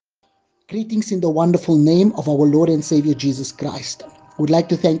Greetings in the wonderful name of our Lord and Savior Jesus Christ. I would like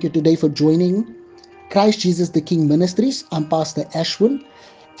to thank you today for joining Christ Jesus the King Ministries. I'm Pastor Ashwin,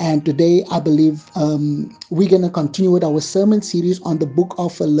 and today I believe we're going to continue with our sermon series on the book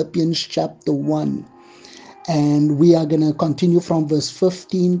of Philippians, chapter 1. And we are going to continue from verse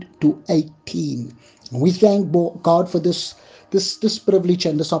 15 to 18. We thank God for this privilege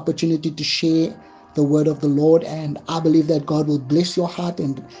and this opportunity to share the word of the Lord, and I believe that God will bless your heart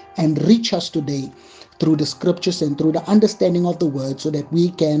and reach us today through the scriptures and through the understanding of the word, so that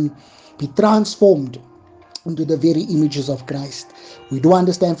we can be transformed into the very images of Christ. We do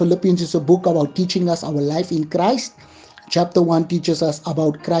understand Philippians is a book about teaching us our life in Christ. Chapter 1 teaches us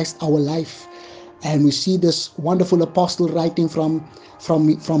about Christ, our life. And we see this wonderful apostle writing from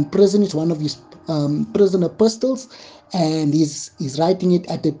prison. It's one of his prison epistles, and he's writing it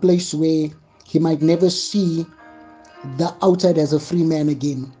at a place where he might never see the outside as a free man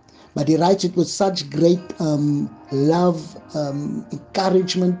again. But he writes it with such great love,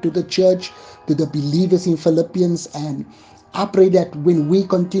 encouragement to the church, to the believers in Philippians. And I pray that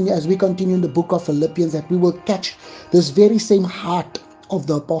as we continue in the book of Philippians, that we will catch this very same heart of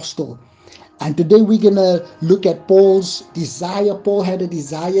the apostle. And today we're going to look at Paul's desire. Paul had a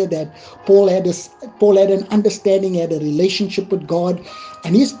desire that Paul had an understanding, had a relationship with God,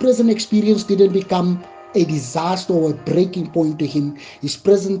 and his prison experience didn't become a disaster or a breaking point to him. His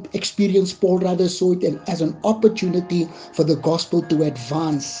present experience, Paul rather saw it as an opportunity for the gospel to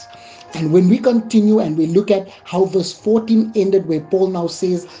advance. And when we continue and we look at how verse 14 ended, where Paul now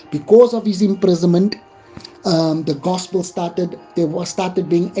says, because of his imprisonment, the gospel started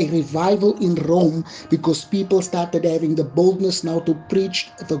being a revival in Rome, because people started having the boldness now to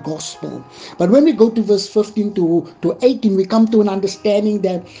preach the gospel. But when we go to verse 15 to 18, we come to an understanding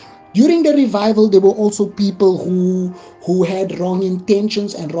that during the revival there were also people who had wrong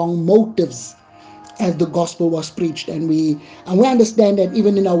intentions and wrong motives as the gospel was preached. And we understand that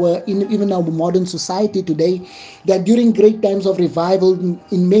even in our modern society today, that during great times of revival,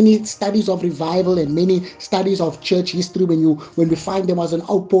 in many studies of revival and many studies of church history, when we find there was an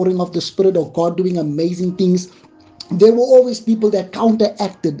outpouring of the Spirit of God doing amazing things, there were always people that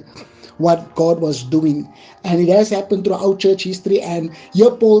counteracted what God was doing. And it has happened throughout church history. And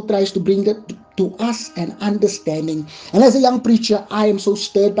here Paul tries to bring that to us an understanding. And as a young preacher, I am so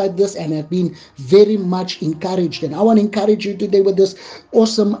stirred by this and have been very much encouraged. And I want to encourage you today with this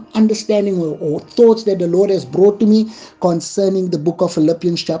awesome understanding or thoughts that the Lord has brought to me concerning the book of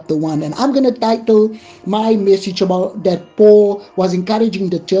Philippians chapter 1. And I'm going to title my message about that Paul was encouraging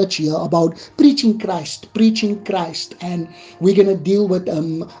the church here about preaching Christ. And we're going to deal with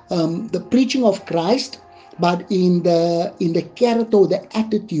the preaching of Christ, but in the character or the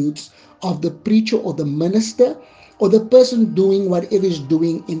attitudes of the preacher or the minister or the person doing whatever is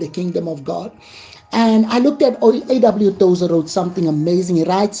doing in the kingdom of God. And I looked at A.W. Tozer wrote something amazing. He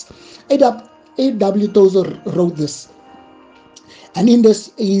writes, A.W. Tozer wrote this, and in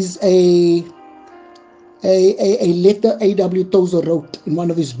this is a letter A.W. Tozer wrote in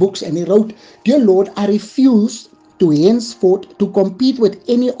one of his books, and he wrote, "Dear Lord, I refuse to henceforth to compete with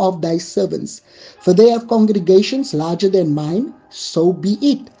any of thy servants, for they have congregations larger than mine, so be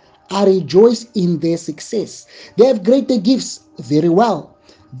it. I rejoice in their success. They have greater gifts, very well.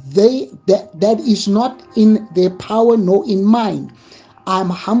 That is not in their power nor in mine. I am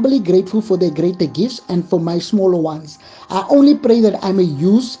humbly grateful for their greater gifts and for my smaller ones. I only pray that I may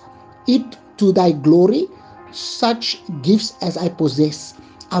use it to thy glory, such gifts as I possess.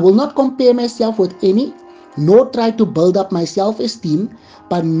 I will not compare myself with any, nor try to build up my self-esteem,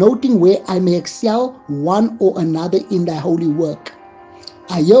 but noting where I may excel one or another in thy holy work.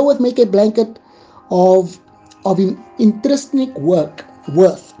 I herewith make a blanket of intrinsic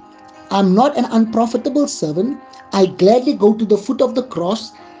worth. I'm not an unprofitable servant. I gladly go to the foot of the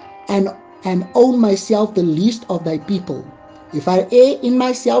cross and own myself the least of thy people. If I err in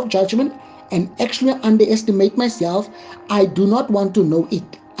my self-judgment and actually underestimate myself, I do not want to know it.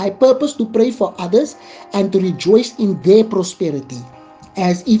 I purpose to pray for others and to rejoice in their prosperity,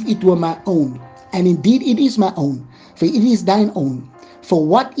 as if it were my own. And indeed it is my own, for it is thine own. For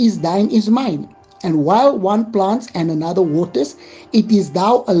what is thine is mine. And while one plants and another waters, it is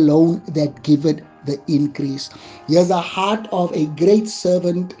thou alone that giveth the increase." Here's a heart of a great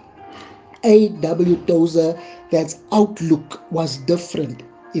servant, A.W. Tozer, that's outlook was different.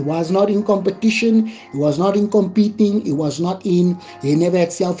 He was not in competition. He was not in competing. He never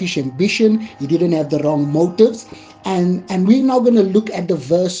had selfish ambition. He didn't have the wrong motives. And we're now going to look at the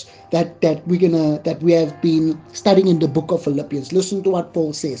verse that we have been studying in the book of Philippians. Listen to what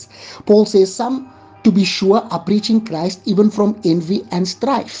Paul says. Paul says, "Some, to be sure, are preaching Christ even from envy and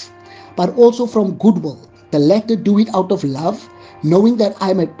strife. but also from goodwill. The latter do it out of love, knowing that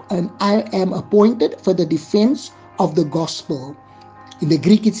I am appointed for the defense of the gospel. In the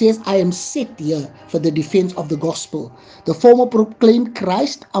Greek, it says, I am set here for the defense of the gospel. The former proclaimed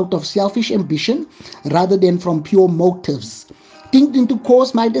Christ out of selfish ambition rather than from pure motives, thinking to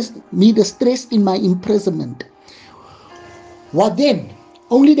cause me distress in my imprisonment. What then?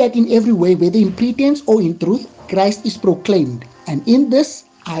 Only that in every way, whether in pretense or in truth, Christ is proclaimed. And in this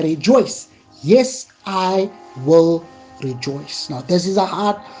I rejoice. Yes, I will rejoice. Now, this is the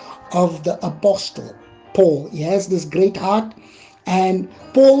heart of the apostle Paul. He has this great heart, and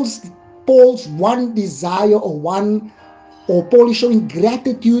Paul's one desire or Paul is showing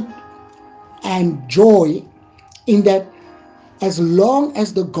gratitude and joy in that as long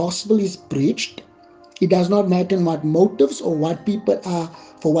as the gospel is preached, it does not matter what motives or what people are,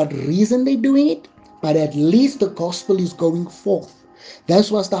 for what reason they're doing it, but at least the gospel is going forth. That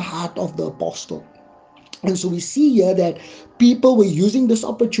was the heart of the apostle. And so we see here that people were using this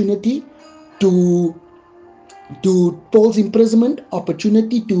opportunity to Paul's imprisonment,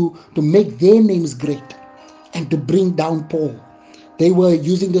 opportunity to make their names great and to bring down Paul. They were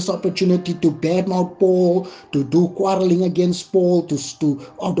using this opportunity to badmouth Paul, to do quarreling against Paul, to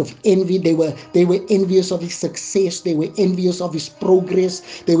out of envy. They were envious of his success. They were envious of his progress.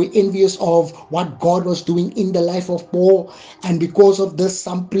 They were envious of what God was doing in the life of Paul. And because of this,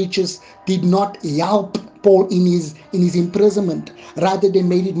 some preachers did not help Paul in his imprisonment. Rather, they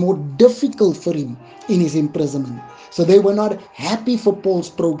made it more difficult for him in his imprisonment. So they were not happy for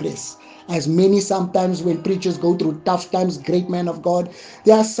Paul's progress. As many sometimes when preachers go through tough times, great man of God,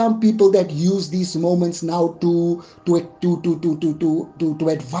 there are some people that use these moments now to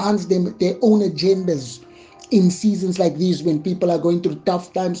advance their own agendas in seasons like these, when people are going through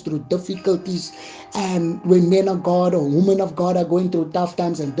tough times, through difficulties, and when men of God or women of God are going through tough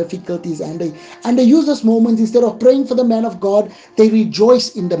times and difficulties, and they use this moment, instead of praying for the man of God, they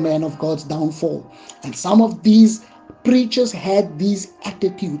rejoice in the man of God's downfall. And some of these preachers had these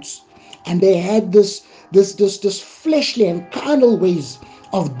attitudes, and they had this fleshly and carnal ways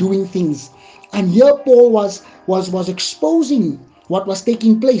of doing things. And here Paul was exposing what was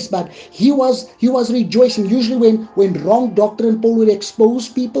taking place, but he was rejoicing. Usually when wrong doctrine, Paul would expose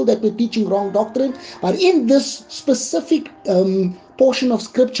people that were teaching wrong doctrine, but in this specific portion of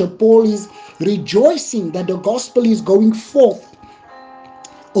scripture, Paul is rejoicing that the gospel is going forth.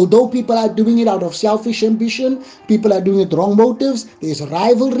 Although people are doing it out of selfish ambition, people are doing it wrong motives, there's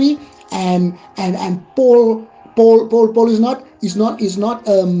rivalry, and Paul is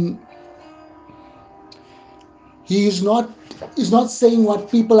not saying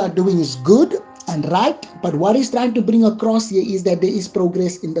what people are doing is good and right, but what he's trying to bring across here is that there is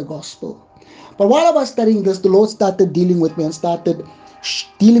progress in the gospel. But while I was studying this, the Lord started dealing with me on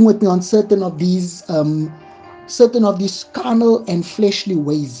certain of these carnal and fleshly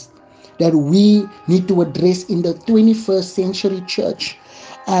ways that we need to address in the 21st century church.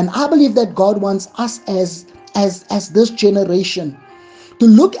 And I believe that God wants us as this generation to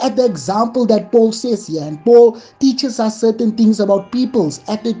look at the example that Paul says here. And Paul teaches us certain things about people's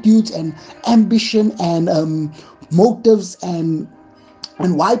attitudes and ambition and motives and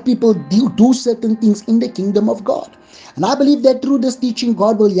why people do certain things in the kingdom of God. And I believe that through this teaching,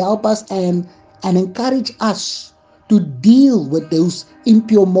 God will help us and encourage us to deal with those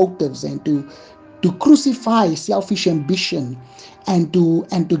impure motives and to crucify selfish ambition and to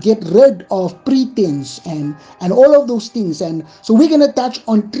get rid of pretense and all of those things. And so we're going to touch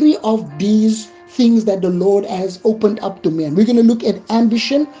on 3 of these things that the Lord has opened up to me. And we're going to look at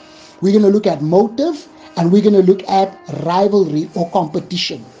ambition, we're going to look at motive, and we're going to look at rivalry or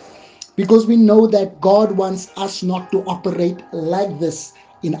competition, because we know that God wants us not to operate like this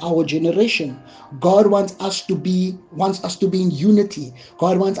in our generation. God wants us to be in unity.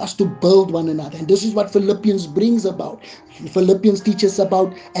 God wants us to build one another. And this is what Philippians brings about. Philippians teaches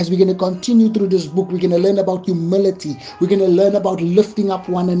about, as we're going to continue through this book, we're going to learn about humility. We're going to learn about lifting up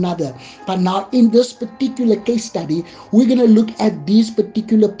one another. But now in this particular case study, we're going to look at these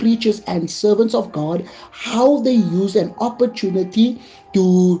particular preachers and servants of God, how they use an opportunity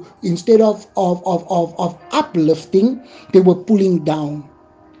to, instead of uplifting, they were pulling down.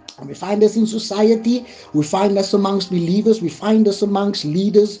 And we find this in society, we find this amongst believers, we find this amongst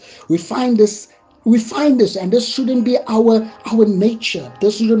leaders, we find this, and this shouldn't be our nature.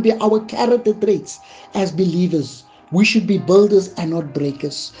 This shouldn't be our character traits as believers. We should be builders and not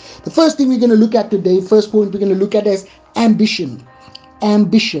breakers. The first thing we're going to look at today, first point we're going to look at is ambition.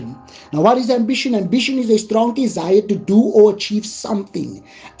 ambition. Now, what is ambition? Ambition is a strong desire to do or achieve something,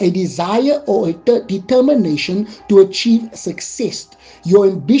 a desire or a determination to achieve success. Your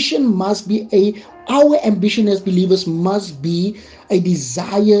ambition must be our ambition as believers must be a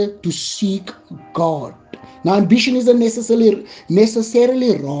desire to seek God. Now, ambition isn't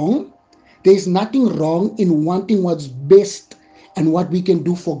necessarily wrong. There is nothing wrong in wanting what's best and what we can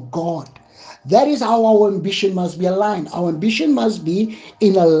do for God. That is how our ambition must be aligned. Our ambition must be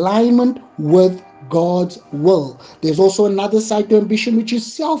in alignment with God's will. There's also another side to ambition, which is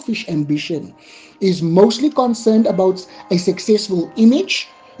selfish ambition. Is mostly concerned about a successful image.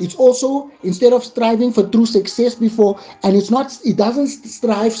 It's also, instead of striving for true success before, and it doesn't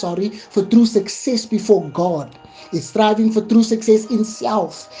strive, for true success before God. It's striving for true success in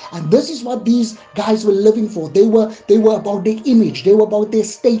self. And this is what these guys were living for. They were about their image. They were about their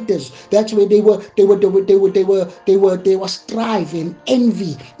status. That's where they were strive and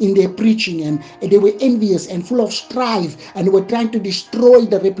envy in their preaching, and they were envious and full of strife, and they were trying to destroy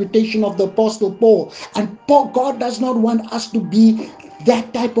the reputation of the Apostle Paul. And God does not want us to be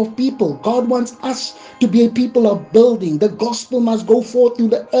that type of people. God wants us to be a people of building. The gospel must go forth through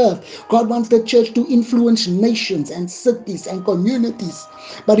the earth. God wants the church to influence nations and cities and communities.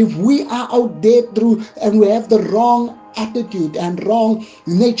 But if we are out there and we have the wrong attitude and wrong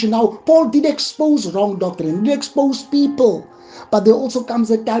nature. Now, Paul did expose wrong doctrine, did expose people. But there also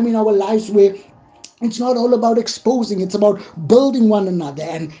comes a time in our lives where it's not all about exposing. It's about building one another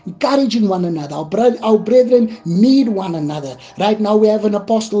and encouraging one another. Our brethren need one another. Right now we have an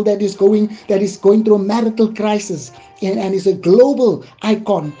apostle that is going through a marital crisis, and is a global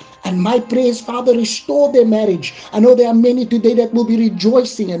icon. And my prayer is, Father, restore their marriage. I know there are many today that will be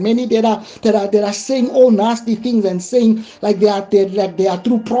rejoicing, and many that are saying all nasty things and saying like they are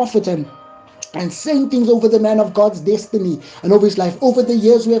true prophets, and saying things over the man of God's destiny and over his life. Over the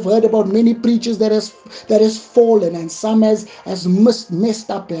years, we have heard about many preachers that has fallen, and some has messed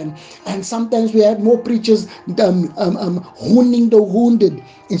up, and sometimes we have more preachers wounding the wounded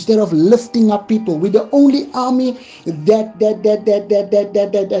instead of lifting up people. We're the only army that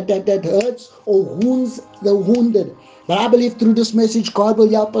hurts or wounds the wounded. But I believe through this message, God will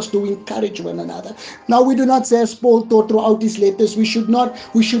help us to encourage one another. Now, we do not say, as Paul taught throughout his letters, we should not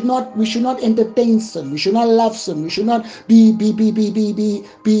entertain sin. We should not love sin. We should not be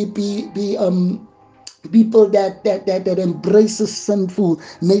people that embraces sinful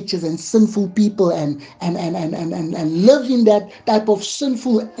natures and sinful people, and live in that type of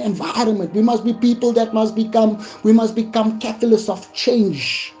sinful environment. We must be people that must become catalysts of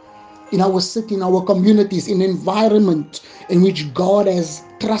change in our city, in our communities, in environment in which God has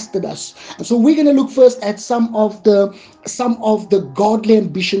trusted us. And so we're going to look first at some of the godly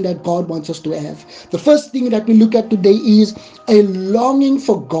ambition that God wants us to have. The first thing that we look at today is a longing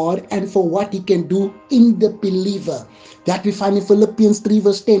for God and for what He can do in the believer. That we find in Philippians 3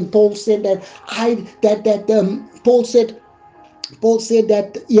 verse 10. Paul said Paul said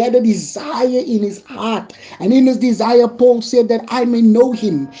that he had a desire in his heart. And in his desire, Paul said that I may know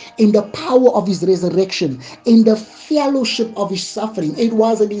him in the power of his resurrection, in the fellowship of his suffering. It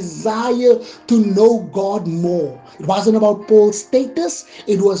was a desire to know God more. It wasn't about Paul's status.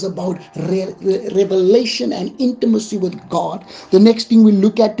 It was about revelation and intimacy with God. The next thing we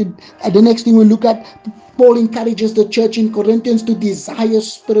look at, Paul encourages the church in Corinthians to desire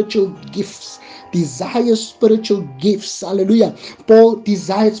spiritual gifts. Desire spiritual gifts. Hallelujah. Paul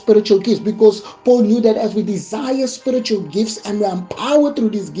desired spiritual gifts because Paul knew that as we desire spiritual gifts and we're empowered through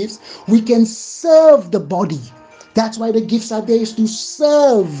these gifts, we can serve the body. That's why the gifts are there, is to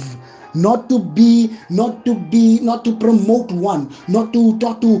serve, not to promote one, not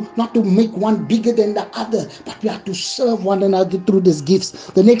to make one bigger than the other, but we have to serve one another through these gifts.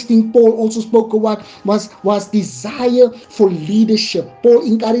 The next thing Paul also spoke about was desire for leadership. Paul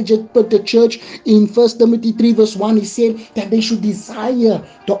encouraged the church in 1 Timothy 3 verse 1. He said that they should desire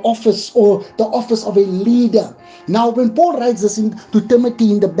the office of a leader. Now, when Paul writes this to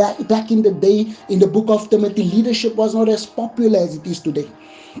Timothy back in the day, in the book of Timothy, leadership was not as popular as it is today.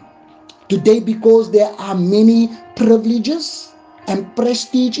 Today, because there are many privileges and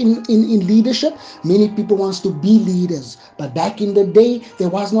prestige in leadership, many people wants to be leaders. But back in the day, there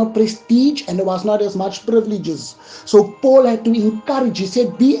was not prestige and there was not as much privileges. So Paul had to encourage. He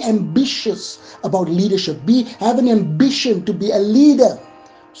said, be ambitious about leadership. Have an ambition to be a leader.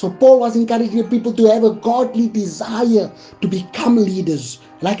 So Paul was encouraging people to have a godly desire to become leaders.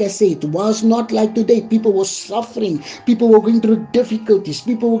 Like I said, it was not like today. People were suffering. People were going through difficulties.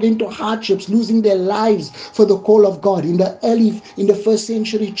 People were going through hardships, losing their lives for the call of God in the first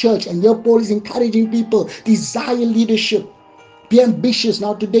century church. And here Paul is encouraging people, desire leadership. Be ambitious.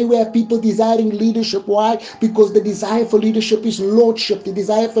 Now today we have people desiring leadership. Why? Because the desire for leadership is lordship. The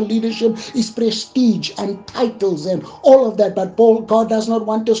desire for leadership is prestige and titles and all of that. But God does not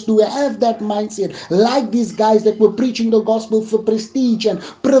want us to have that mindset like these guys that were preaching the gospel for prestige and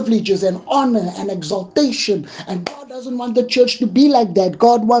privileges and honor and exaltation. And God doesn't want the church to be like that.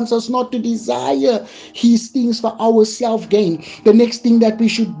 God wants us not to desire his things for our self-gain. The next thing that we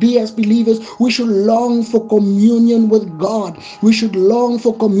should be as believers, we should long for communion with God. We should long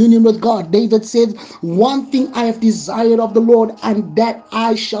for communion with God. David said, one thing I have desired of the Lord, and that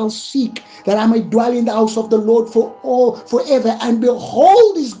I shall seek, that I may dwell in the house of the Lord forever and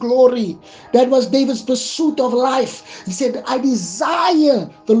behold his glory. That was David's pursuit of life. He said, I desire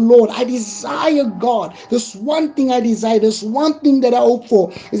the Lord. I desire God. This one thing I desire, this one thing that I hope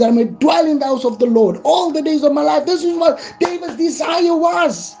for, is that I may dwell in the house of the Lord all the days of my life. This is what David's desire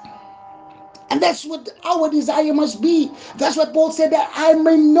was. And that's what our desire must be. That's what Paul said, that I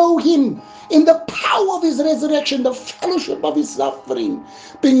may know him in the power of his resurrection, the fellowship of his suffering,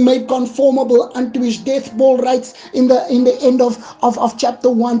 being made conformable unto his death. Paul writes in the end of chapter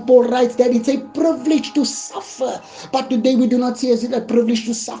 1, Paul writes that it's a privilege to suffer. But today we do not see it as a privilege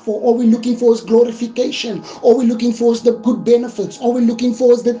to suffer. All we're looking for is glorification. All we're looking for is the good benefits. All we're looking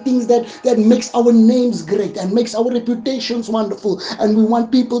for is the things that makes our names great and makes our reputations wonderful. And we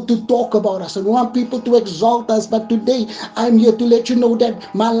want people to talk about us and we want people to exalt us. But today I'm here to let you know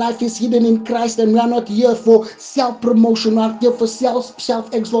that my life is hidden in Christ, and we are not here for self-promotion. We are here for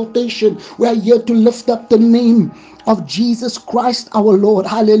self-exaltation. We are here to lift up the name of Jesus Christ our Lord.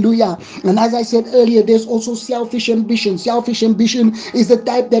 Hallelujah. And as I said earlier, there's also selfish ambition. Selfish ambition is the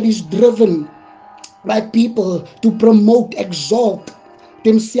type that is driven by people to promote, exalt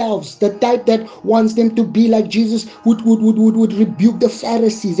themselves, the type that wants them to be like Jesus would rebuke the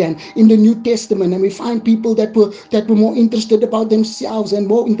Pharisees. And in the New Testament, and we find people that were more interested about themselves and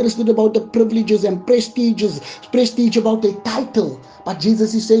more interested about the privileges and prestige about a title. But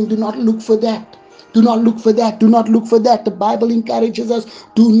Jesus is saying, do not look for that. Do not look for that. Do not look for that. The Bible encourages us,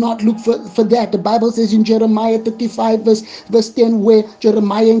 do not look for that. The Bible says in Jeremiah 35 verse 10, where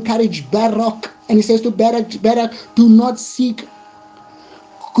Jeremiah encouraged Barak, and he says to Barak, do not seek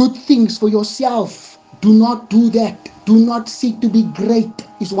good things for yourself. Do not do that. Do not seek to be great.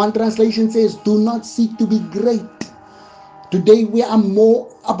 Is one translation says, do not seek to be great. Today we are more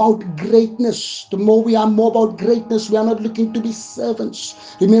about greatness. The more we are more about greatness, we are not looking to be servants.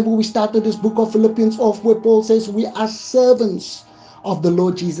 Remember, we started this book of Philippians off where Paul says we are servants of the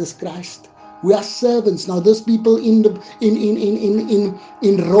Lord Jesus Christ. We are servants. Now, those people in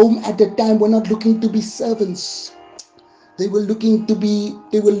Rome at the time were not looking to be servants. They were looking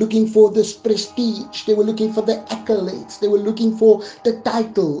for this prestige. They were looking for the accolades. They were looking for the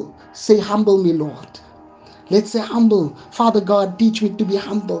title. Say, humble me, Lord. Let's say humble. Father God, teach me to be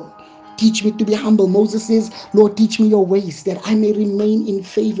humble. Teach me to be humble. Moses says, Lord, teach me your ways that I may remain in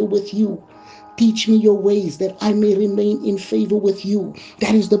favor with you. Teach me your ways that I may remain in favor with you.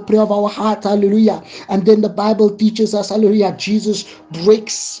 That is the prayer of our heart. Hallelujah. And then the Bible teaches us, hallelujah, Jesus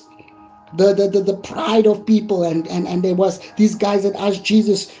breaks the pride of people. And there was these guys that asked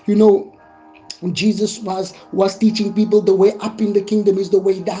Jesus, Jesus was teaching people the way up in the kingdom is the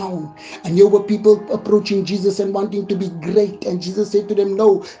way down. And here were people approaching Jesus and wanting to be great. And Jesus said to them,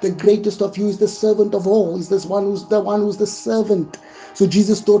 no, the greatest of you is the servant of all. Is this one who's the servant. So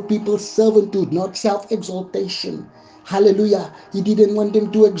Jesus taught people servanthood, not self-exaltation. Hallelujah. He didn't want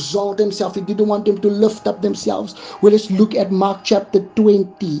them to exalt themselves. He didn't want them to lift up themselves. Well, let's look at Mark chapter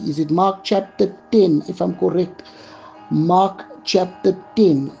 20. Is it Mark chapter 10, if I'm correct? Mark chapter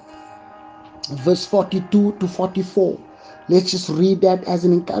 10. Verse 42 to 44. Let's just read that as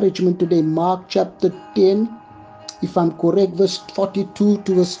an encouragement today. Mark chapter 10, if I'm correct, verse 42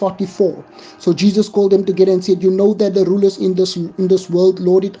 to verse 44. So Jesus called them together and said, you know that the rulers in this world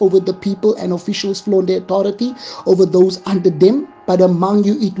lord it over the people, and officials flaunt their authority over those under them. But among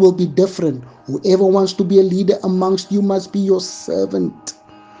you it will be different. Whoever wants to be a leader amongst you must be your servant.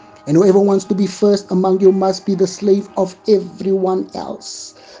 And whoever wants to be first among you must be the slave of everyone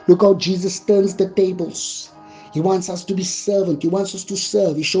else. Look how Jesus turns the tables. He wants us to be servant. He wants us to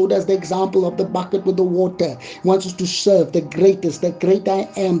serve. He showed us the example of the bucket with the water. He wants us to serve the greatest, the great I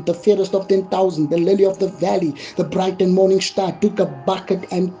am, the fairest of 10,000, the lily of the valley, the bright and morning star, took a bucket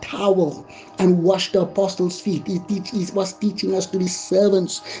and towel and washed the apostles' feet. He was teaching us to be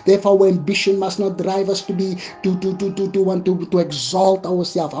servants. Therefore, our ambition must not drive us to be to want to exalt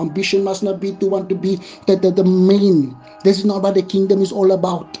ourselves. Our ambition must not be to want to be the main. This is not what the kingdom is all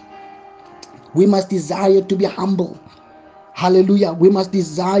about. We must desire to be humble. Hallelujah. We must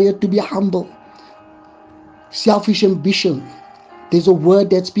desire to be humble. Selfish ambition There's a word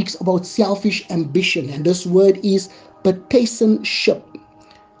that speaks about selfish ambition, and this word is partisanship.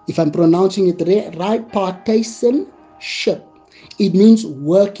 If I'm pronouncing it right, partisanship. It means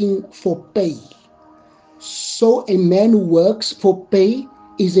working for pay. So a man who works for pay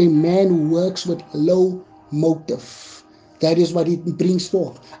is a man who works with low motive. That is what it brings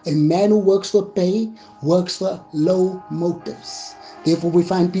forth. A man who works for pay works for low motives. Therefore, we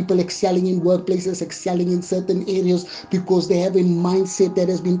find people excelling in workplaces, excelling in certain areas because they have a mindset that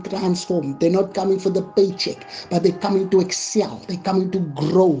has been transformed. They're not coming for the paycheck, but they're coming to excel. They're coming to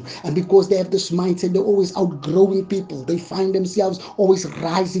grow. And because they have this mindset, they're always outgrowing people. They find themselves always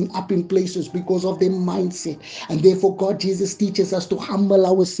rising up in places because of their mindset. And therefore, God Jesus teaches us to humble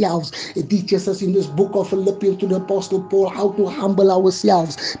ourselves. It teaches us in this book of Philippians to the Apostle Paul how to humble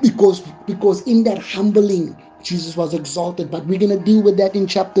ourselves because in that humbling, Jesus was exalted, but we're going to deal with that in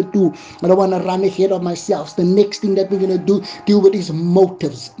chapter 2. I don't want to run ahead of myself. The next thing that we're going to deal with is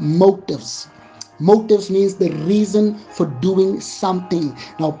motives. Motives means the reason for doing something.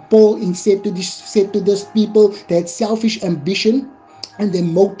 Now, Paul said to this people that selfish ambition and their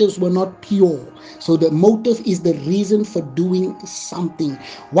motives were not pure. So the motive is the reason for doing something.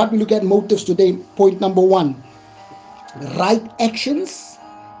 What we look at motives today, point number 1. Right actions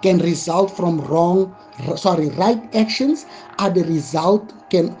can result from right actions are the result,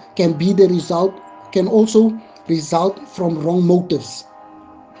 can be the result, can also result from wrong motives.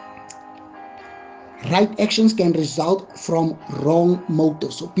 Right actions can result from wrong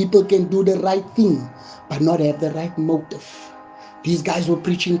motives. So people can do the right thing but not have the right motive. These guys were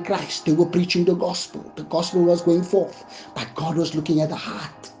preaching Christ. They were preaching the gospel. The gospel was going forth, but God was looking at the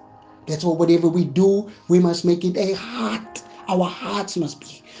heart. That's why whatever we do, we must make it a heart. Our hearts must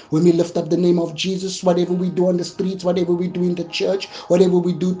be. When we lift up the name of Jesus, whatever we do on the streets, whatever we do in the church, whatever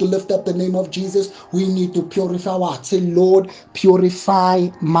we do to lift up the name of Jesus, we need to purify our heart. Say, Lord, purify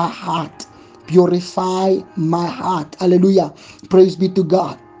my heart. Purify my heart. Hallelujah. Praise be to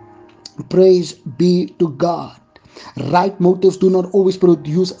God. Praise be to God. Right motives do not always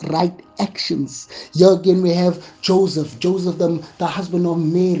produce right actions. Here again we have Joseph. Joseph, the husband of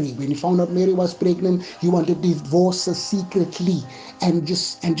Mary. When he found out Mary was pregnant, he wanted to divorce her secretly and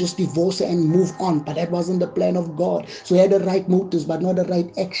just divorce her and move on. But that wasn't the plan of God. So he had the right motives, but not the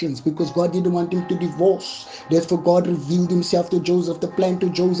right actions, because God didn't want him to divorce. Therefore, God revealed himself to Joseph, the plan to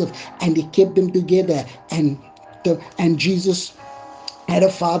Joseph, and he kept them together. And Jesus had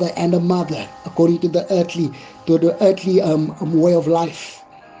a father and a mother according to the earthly way of life.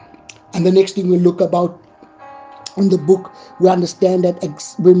 And the next thing we look about in the book, we understand that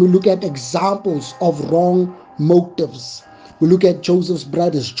when we look at examples of wrong motives, we look at Joseph's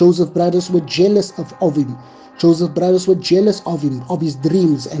brothers. Joseph's brothers were jealous of him. Joseph's brothers were jealous of him, of his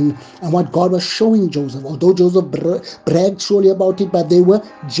dreams and what God was showing Joseph. Although Joseph bragged surely about it, but they were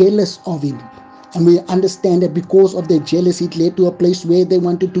jealous of him. And we understand that because of their jealousy, it led to a place where they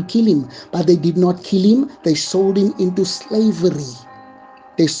wanted to kill him. But they did not kill him. They sold him into slavery.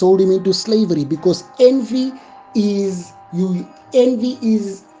 They sold him into slavery because envy is you. Envy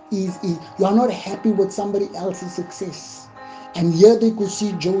is you are not happy with somebody else's success. And here they could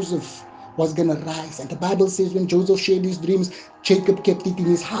see Joseph was going to rise. And the Bible says when Joseph shared his dreams, Jacob kept it in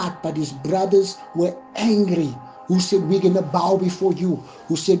his heart, but his brothers were angry. Who said we're going to bow before you?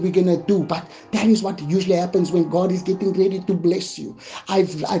 Who said we're going to do? But that is what usually happens when God is getting ready to bless you.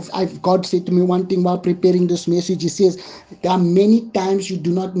 God said to me one thing while preparing this message. He says, there are many times you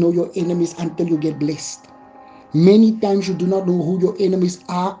do not know your enemies until you get blessed. Many times you do not know who your enemies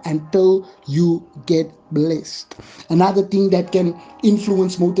are until you get blessed. Another thing that can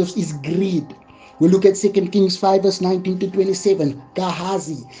influence motives is greed. We look at 2 Kings 5 verse 19 to 27.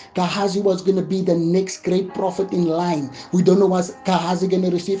 Gehazi. Gehazi was going to be the next great prophet in line. We don't know was Gehazi going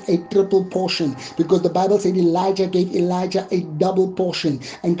to receive a triple portion, because the Bible said Elijah gave Elijah a double portion.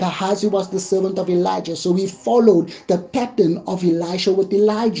 And Gehazi was the servant of Elijah. So he followed the pattern of Elisha with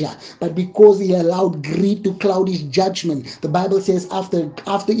Elijah. But because he allowed greed to cloud his judgment, the Bible says after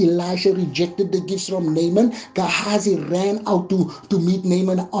Elisha rejected the gifts from Naaman, Gehazi ran out to meet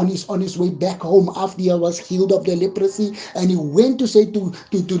Naaman on his way back home after he was healed of the leprosy, and he went to say to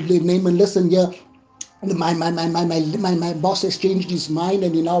Naaman, listen here, my boss has changed his mind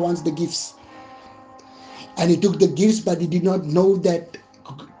and he now wants the gifts. And he took the gifts, but he did not know that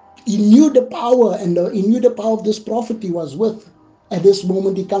he knew the power, and he knew the power of this prophet he was with. At this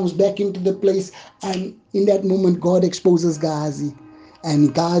moment, he comes back into the place, and in that moment, God exposes Gehazi,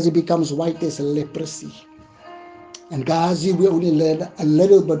 and Gehazi becomes white as leprosy. And Ghazi, we only learned a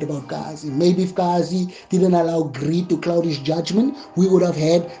little bit about Ghazi. Maybe if Ghazi didn't allow greed to cloud his judgment, we would have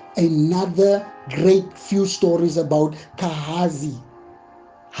had another great few stories about Gehazi.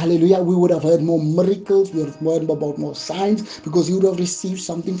 Hallelujah. We would have heard more miracles. We would have heard about more signs because he would have received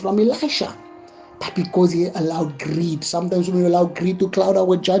something from Elisha. But because he allowed greed, sometimes when we allow greed to cloud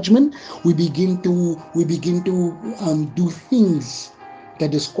our judgment, we begin to do things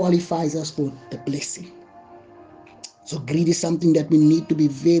that disqualifies us for the blessing. So greed is something that we need to be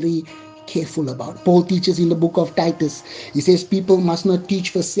very careful about. Paul teaches in the book of Titus. He says people must not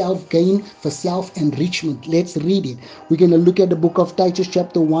teach for self-gain, for self-enrichment. Let's read it. We're going to look at the book of Titus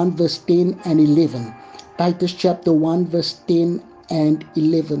chapter 1 verse 10 and 11. Titus chapter 1 verse 10 and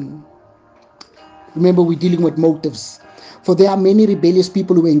 11. Remember, we're dealing with motives. For there are many rebellious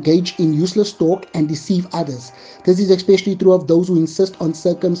people who engage in useless talk and deceive others. This is especially true of those who insist on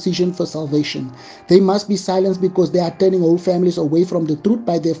circumcision for salvation. They must be silenced because they are turning whole families away from the truth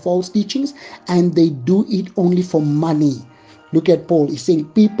by their false teachings, and they do it only for money. Look at Paul. He's saying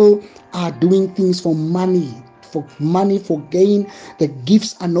people are doing things for money. For money, for gain. The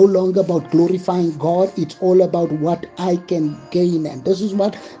gifts are no longer about glorifying God. It's all about what I can gain. And this is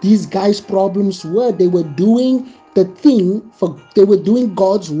what these guys' problems were. They were doing they were doing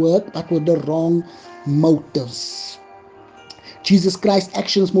God's work, but with the wrong motives. Jesus Christ's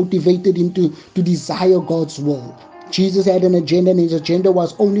actions motivated him to desire God's will. Jesus had an agenda, and his agenda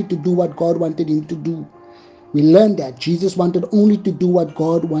was only to do what God wanted him to do. We learned that Jesus wanted only to do what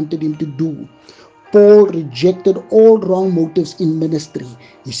God wanted him to do. Paul rejected all wrong motives in ministry.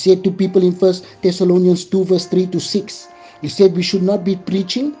 He said to people in 1 Thessalonians 2 verse 3 to 6, he said we should not be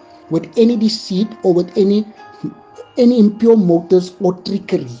preaching with any deceit or with any impure motives or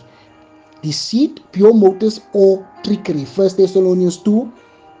trickery. Deceit, pure motives or trickery. 1 Thessalonians 2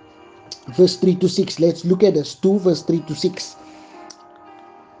 verse 3 to 6. Let's look at this. 2 verse 3 to 6.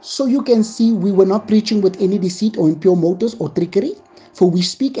 So you can see we were not preaching with any deceit or impure motives or trickery, for we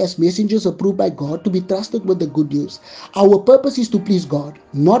speak as messengers approved by God to be trusted with the good news. Our purpose is to please God,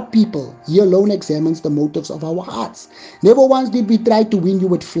 not people. He alone examines the motives of our hearts. Never once did we try to win you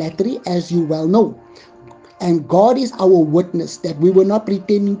with flattery, as you well know. And God is our witness that we were not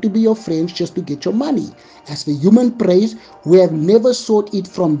pretending to be your friends just to get your money. As for human praise, we have never sought it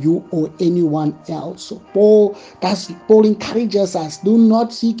from you or anyone else. So Paul encourages us, do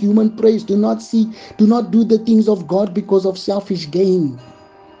not seek human praise. Do not do the things of God because of selfish gain.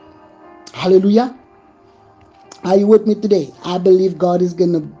 Hallelujah. Are you with me today? I believe God is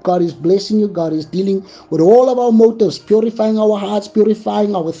blessing you. God is dealing with all of our motives, purifying our hearts,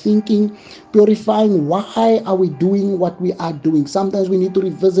 purifying our thinking, purifying why are we doing what we are doing. Sometimes we need to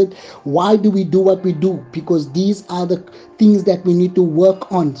revisit why do we do what we do, because these are the things that we need to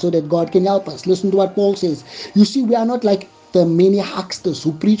work on so that God can help us. Listen to what Paul says. You see, we are not like the many hucksters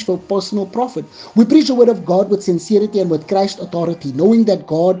who preach for personal profit. We preach the word of God with sincerity and with Christ's authority, knowing that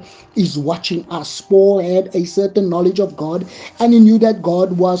God is watching us. Paul had a certain knowledge of God, and he knew that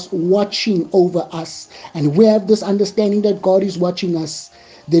God was watching over us. And we have this understanding that God is watching us,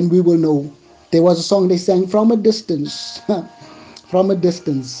 then we will know. There was a song they sang, from a distance. From a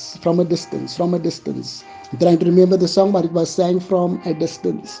distance, from a distance, from a distance. I'm trying to remember the song, but it was sang from a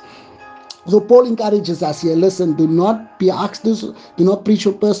distance. So Paul encourages us here, listen, do not be hucksters, do not preach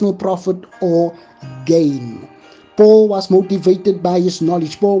for personal profit or gain. Paul was motivated by his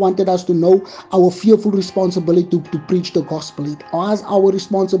knowledge. Paul wanted us to know our fearful responsibility to preach the gospel. It was our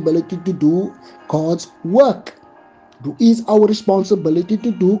responsibility to do God's work. It is our responsibility to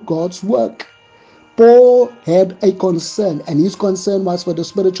do God's work. Paul had a concern, and his concern was for the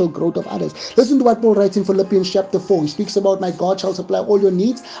spiritual growth of others. Listen to what Paul writes in Philippians chapter 4. He speaks about, my God shall supply all your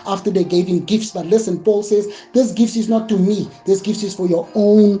needs, after they gave him gifts. But listen, Paul says, this gift is not to me. This gift is for your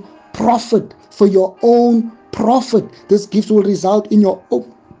own profit. For your own profit. This gift will result in your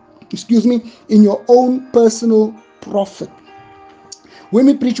own personal profit. When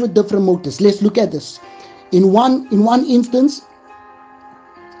we preach with different motives, let's look at this. In one instance,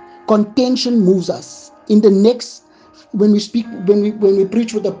 contention moves us. In the next, when we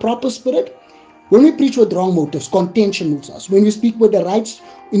preach with the proper spirit, when we preach with wrong motives, contention moves us. When we speak with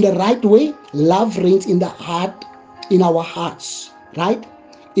in the right way, love reigns in the heart, in our hearts, right?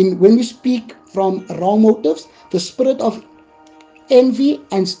 When we speak from wrong motives, the spirit of envy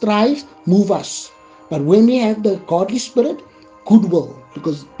and strife move us. But when we have the godly spirit, goodwill,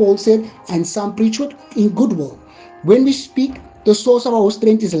 because Paul said, and some preach with in goodwill. When we speak, the source of our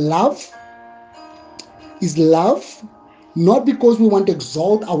strength is love, not because we want to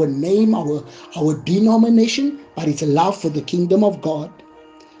exalt our name, our denomination, but it's love for the kingdom of God.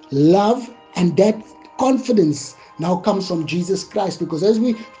 Love, and that confidence now comes from Jesus Christ, because as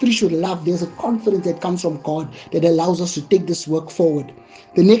we preach with love, there's a confidence that comes from God that allows us to take this work forward.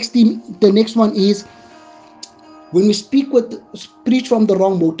 The next one is, when we preach from the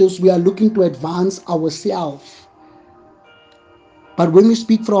wrong motives, we are looking to advance ourselves. But when we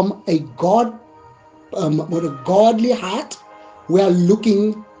speak from a with a godly heart, we are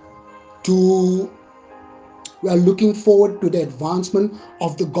looking to we are looking forward to the advancement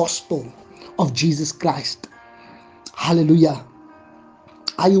of the gospel of Jesus Christ. Hallelujah.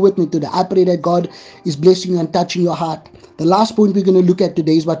 Are you with me today? I pray that God is blessing you and touching your heart. The last point we're going to look at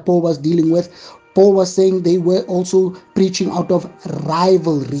today is what Paul was dealing with. Paul was saying they were also preaching out of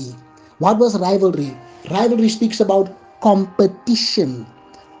rivalry. What was rivalry? Rivalry speaks about competition.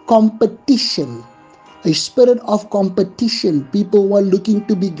 Competition. A spirit of competition. People were looking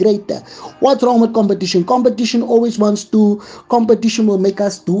to be greater. What's wrong with competition? Competition will make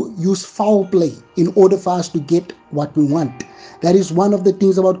us use foul play in order for us to get what we want. That is one of the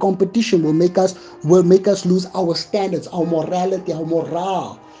things about competition. Will make us lose our standards, our morality, our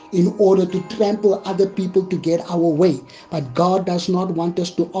morale, in order to trample other people to get our way. But God does not want us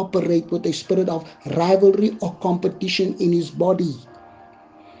to operate with a spirit of rivalry or competition in His body.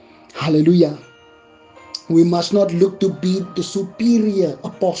 Hallelujah. We must not look to be the superior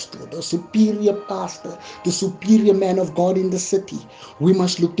apostle, the superior pastor, the superior man of God in the city. We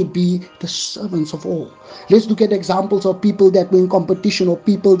must look to be the servants of all. Let's look at examples of people that were in competition, or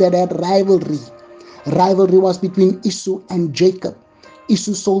people that had rivalry. Rivalry was between Esau and Jacob.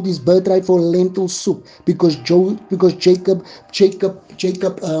 Esau sold his birthright for lentil soup because Jacob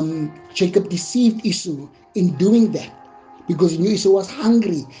deceived Esau in doing that, because he knew Esau was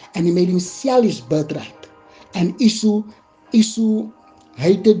hungry, and he made him sell his birthright. And Esau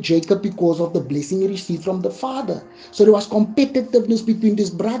hated Jacob because of the blessing he received from the father. So there was competitiveness between these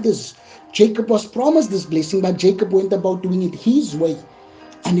brothers. Jacob was promised this blessing, but Jacob went about doing it his way.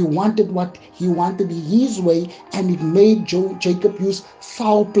 And he wanted what he wanted his way, and it made Jacob use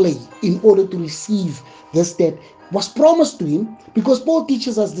foul play in order to receive this that was promised to him, because Paul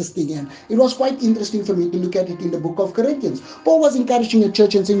teaches us this thing. And it was quite interesting for me to look at it in the book of Corinthians. Paul was encouraging the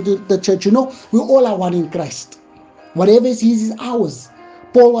church and saying to the church, we all are one in Christ. Whatever is his is ours.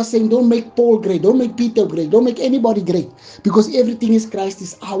 Paul was saying, don't make Paul great, don't make Peter great, don't make anybody great, because everything is Christ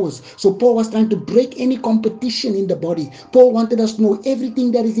is ours. So Paul was trying to break any competition in the body. Paul wanted us to know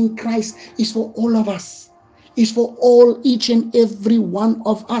everything that is in Christ is for all of us. Is for each and every one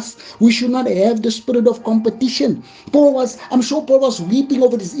of us. We should not have the spirit of competition. I'm sure Paul was weeping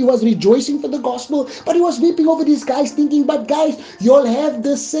over this. He was rejoicing for the gospel, but he was weeping over these guys, thinking, but guys, you'll have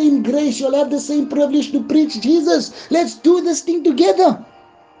the same grace, you'll have the same privilege to preach Jesus. Let's do this thing together.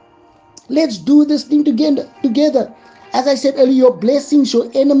 Let's do this thing together. As I said earlier,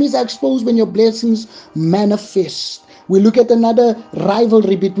 your enemies are exposed when your blessings manifest. We look at another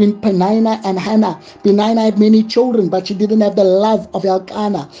rivalry between Peninnah and Hannah. Peninnah had many children, but she didn't have the love of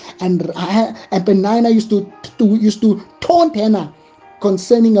Elkanah. And Peninnah used to taunt Hannah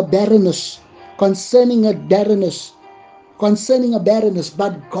concerning a barrenness, concerning a barrenness concerning a barrenness,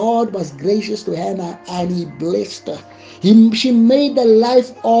 but God was gracious to Hannah and He blessed her. She made the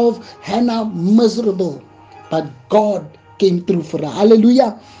life of Hannah miserable, but God came through for her.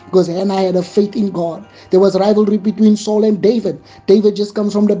 Hallelujah. Because Hannah had a faith in God. There was rivalry between Saul and David. David just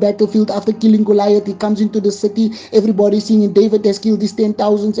comes from the battlefield after killing Goliath. He comes into the city. Everybody's singing, David has killed his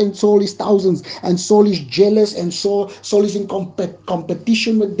 10,000s and Saul is thousands. And Saul is jealous, and Saul is in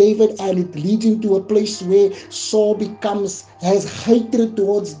competition with David, and it leads him to a place where Saul has hatred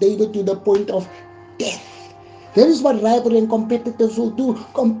towards David to the point of death. That is what rivalry and competitors will do.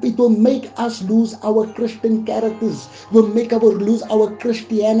 It will make us lose our Christian characters. It will make us lose our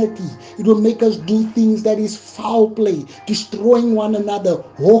Christianity. It will make us do things that is foul play, destroying one another,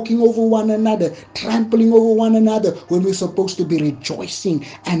 walking over one another, trampling over one another, when we're supposed to be rejoicing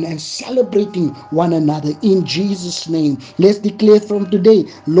and celebrating one another. In Jesus' name, let's declare from today,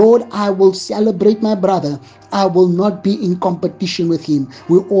 Lord, I will celebrate my brother. I will not be in competition with him.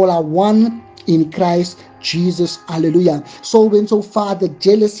 We all are one in Christ Jesus. Hallelujah. Saul went so far, the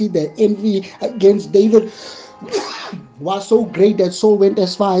jealousy, the envy against David was so great that Saul went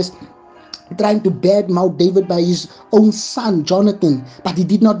as far as trying to badmouth David by his own son Jonathan. But he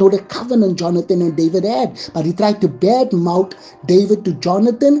did not know the covenant Jonathan and David had. But he tried to badmouth David to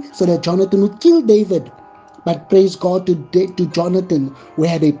Jonathan so that Jonathan would kill David. But praise God to Jonathan, who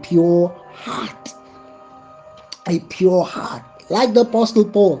had a pure heart. A pure heart. Like the Apostle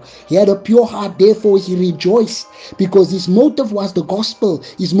Paul, he had a pure heart, therefore he rejoiced because his motive was the gospel.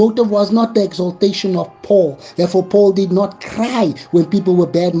 His motive was not the exaltation of Paul. Therefore, Paul did not cry when people were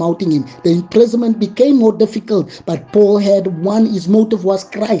bad mouthing him. The imprisonment became more difficult, but Paul had one, his motive was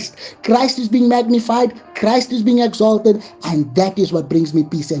Christ. Christ is being magnified, Christ is being exalted, and that is what brings me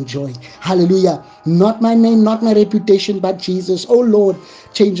peace and joy. Hallelujah. Not my name, not my reputation, but Jesus. Oh Lord,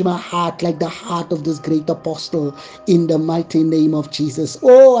 change my heart like the heart of this great apostle in the mighty name of Jesus.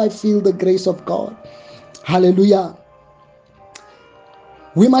 Oh, I feel the grace of God. Hallelujah.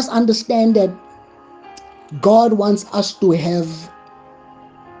 We must understand that God wants us to have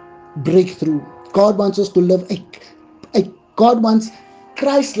breakthrough. God wants us to live God wants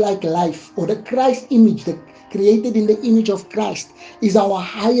Christ-like life, or the Christ image, the created in the image of Christ, is our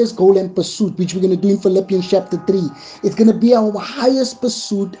highest goal and pursuit, which we're going to do in Philippians chapter 3. It's going to be our highest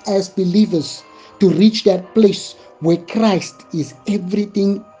pursuit as believers to reach that place where Christ is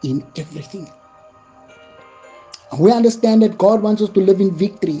everything in everything. We understand that God wants us to live in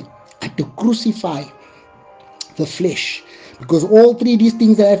victory and to crucify the flesh, because all three of these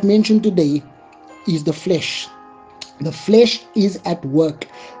things that I've mentioned today is the flesh. The flesh is at work.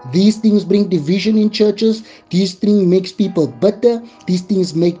 These things bring division in churches. These things makes people bitter. These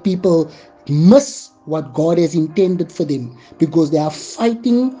things make people miss what God has intended for them, because they are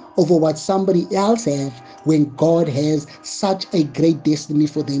fighting over what somebody else has when God has such a great destiny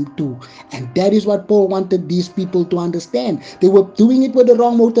for them too. And that is what Paul wanted these people to understand. They were doing it with the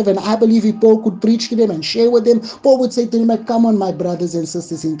wrong motive, and I believe if Paul could preach to them and share with them, Paul would say to them, come on, my brothers and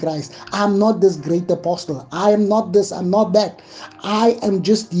sisters in Christ, I'm not this great apostle. I am not this, I'm not that. I am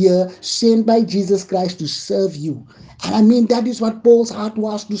just here sent by Jesus Christ to serve you. And I mean, that is what Paul's heart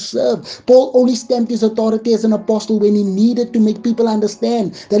was, to serve. Paul only stamped his authority as an apostle when he needed to make people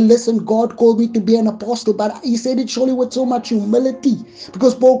understand that, listen, God called me to be an apostle, but he said it surely with so much humility,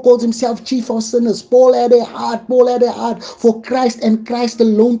 because Paul calls himself chief of sinners. Paul had a heart for Christ and Christ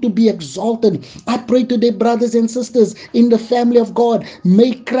alone to be exalted. I pray today, brothers and sisters, in the family of God,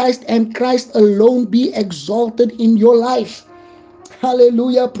 may Christ and Christ alone be exalted in your life.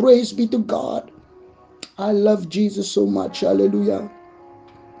 Hallelujah. Praise be to God. I love Jesus so much. Hallelujah.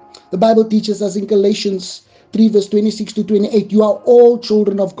 The Bible teaches us in Galatians 3 verse 26 to 28, you are all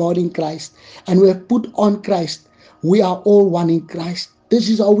children of God in Christ, and we have put on Christ. We are all one in Christ. This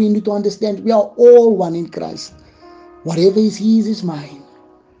is how we need to understand. We are all one in Christ. Whatever is His is mine.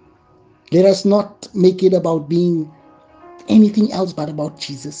 Let us not make it about being anything else but about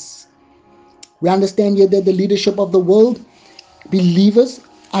Jesus. We understand here that the leadership of the world, believers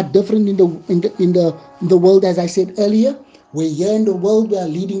are different in the world, as I said earlier. We're here in the world, we are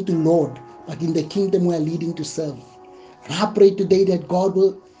leading to Lord, but in the kingdom we are leading to serve. And I pray today that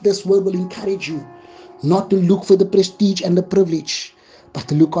this word will encourage you not to look for the prestige and the privilege, but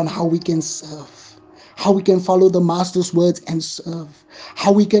to look on how we can serve, how we can follow the Master's words and serve,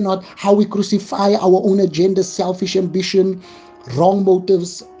 how we crucify our own agenda, selfish ambition, wrong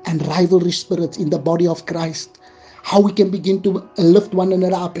motives, and rivalry spirits in the body of Christ. How we can begin to lift one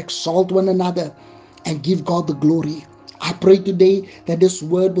another up, exalt one another, and give God the glory. I pray today that this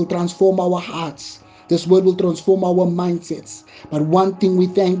word will transform our hearts. This word will transform our mindsets. But one thing we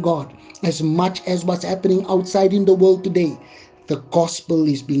thank God, as much as what's happening outside in the world today, the gospel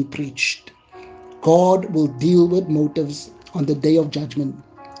is being preached. God will deal with motives on the day of judgment.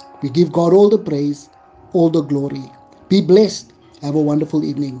 We give God all the praise, all the glory. Be blessed. Have a wonderful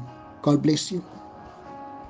evening. God bless you.